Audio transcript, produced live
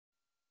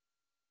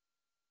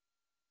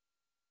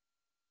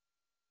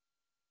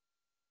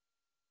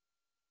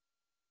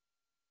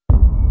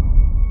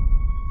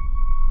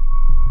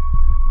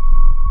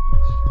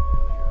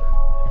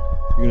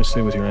gonna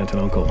stay with your aunt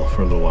and uncle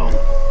for a little while.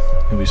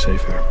 You'll be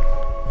safe here.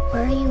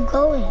 Where are you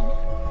going?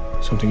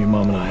 Something your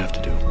mom and I have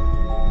to do.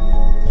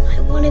 I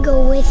want to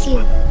go with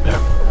you. There,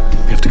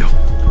 we have to go.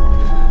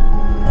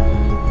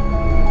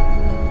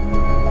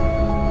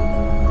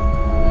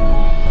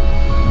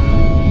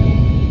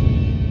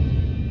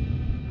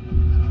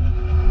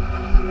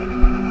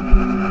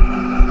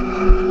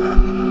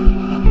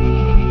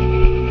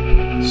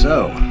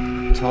 So,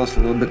 tell us a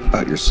little bit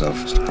about yourself,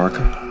 Mr.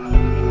 Parker.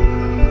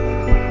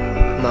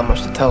 Not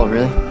much to tell,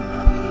 really.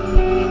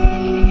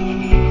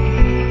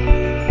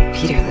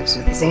 Peter lives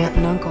with his aunt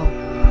and uncle.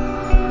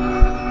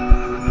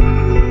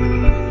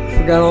 I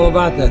forgot all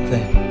about that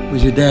thing. It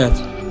was your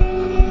dad's.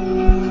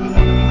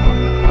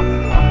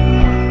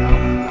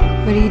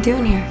 What are you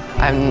doing here?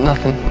 I have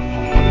nothing.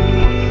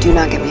 Do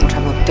not get me in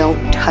trouble.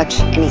 Don't touch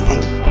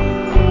anything.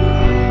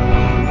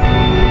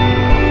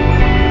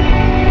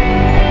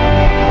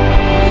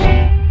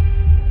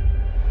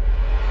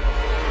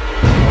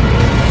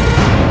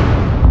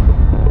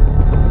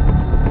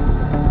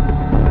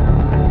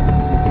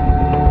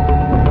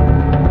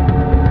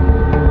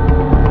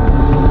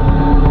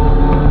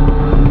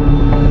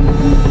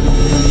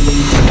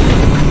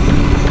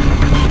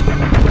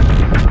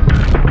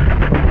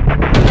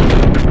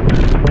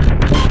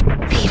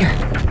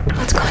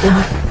 What's going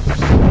on?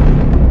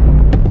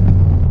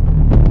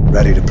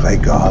 Ready to play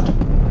God?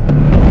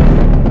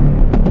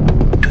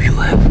 Do you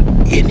have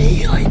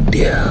any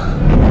idea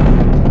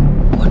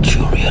what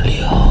you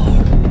really are?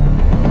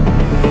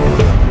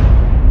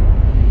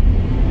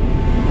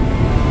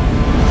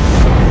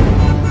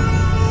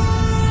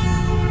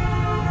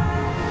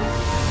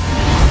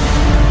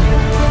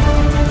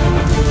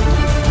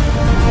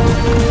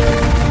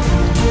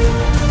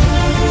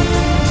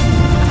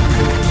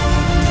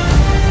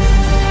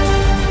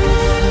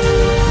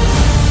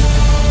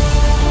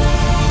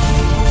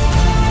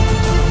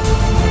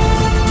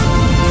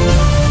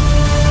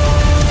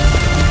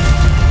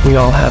 We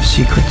all have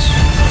secrets.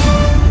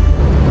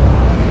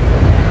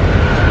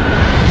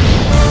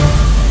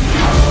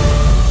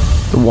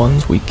 The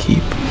ones we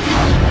keep.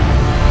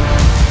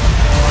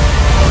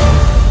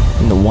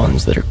 And the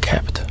ones that are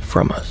kept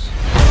from us.